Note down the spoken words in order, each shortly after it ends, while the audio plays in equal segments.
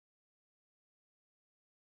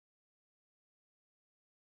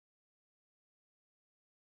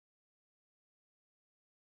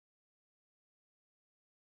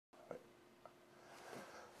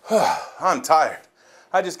I'm tired.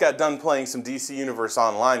 I just got done playing some DC Universe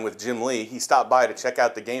Online with Jim Lee. He stopped by to check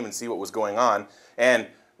out the game and see what was going on, and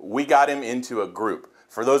we got him into a group.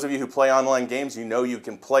 For those of you who play online games, you know you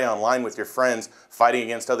can play online with your friends, fighting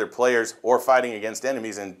against other players or fighting against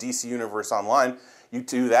enemies in DC Universe Online. You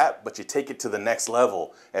do that, but you take it to the next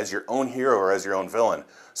level as your own hero or as your own villain.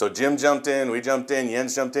 So Jim jumped in, we jumped in,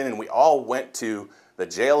 Jens jumped in, and we all went to the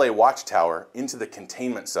JLA Watchtower into the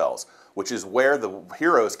containment cells, which is where the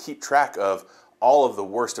heroes keep track of all of the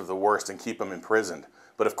worst and keep them imprisoned.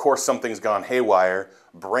 But of course something's gone haywire.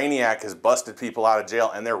 Brainiac has busted people out of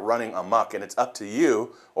jail and they're running amok, and it's up to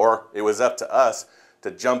you, or it was up to us,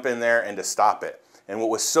 to jump in there and to stop it. And what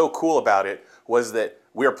was so cool about it was that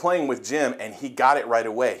we were playing with Jim and he got it right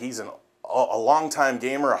away. He's a long-time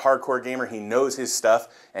gamer, a hardcore gamer. He knows his stuff,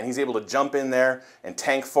 and he's able to jump in there and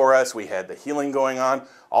tank for us. We had the healing going on,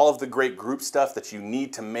 all of the great group stuff that you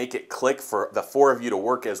need to make it click for the four of you to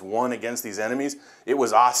work as one against these enemies. It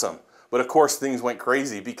was awesome. But of course things went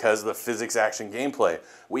crazy because of the physics action gameplay.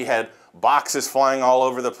 We had boxes flying all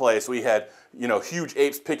over the place. We had, huge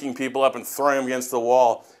apes picking people up and throwing them against the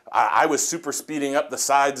wall. I was super speeding up the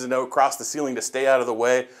sides and across the ceiling to stay out of the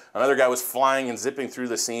way. Another guy was flying and zipping through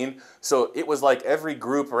the scene. So it was like every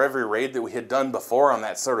group or every raid that we had done before on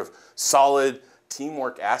that sort of solid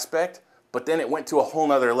teamwork aspect. But then it went to a whole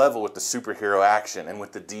nother level with the superhero action and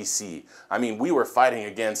with the DC. I mean, we were fighting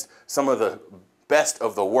against some of the best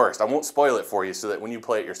of the worst. I won't spoil it for you so that when you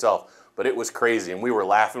play it yourself, but it was crazy, and we were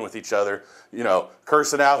laughing with each other,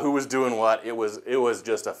 cursing out who was doing what. It was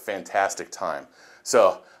just a fantastic time.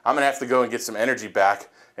 So I'm gonna have to go and get some energy back,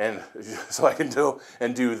 and so I can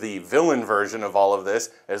do the villain version of all of this,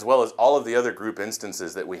 as well as all of the other group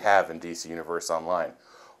instances that we have in DC Universe Online.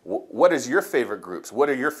 What is your favorite groups? What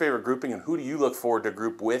are your favorite grouping, and who do you look forward to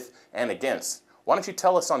group with and against? Why don't you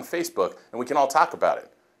tell us on Facebook, and we can all talk about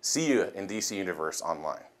it. See you in DC Universe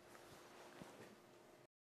Online.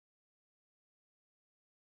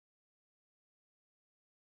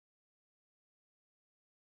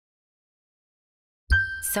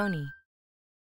 Sony.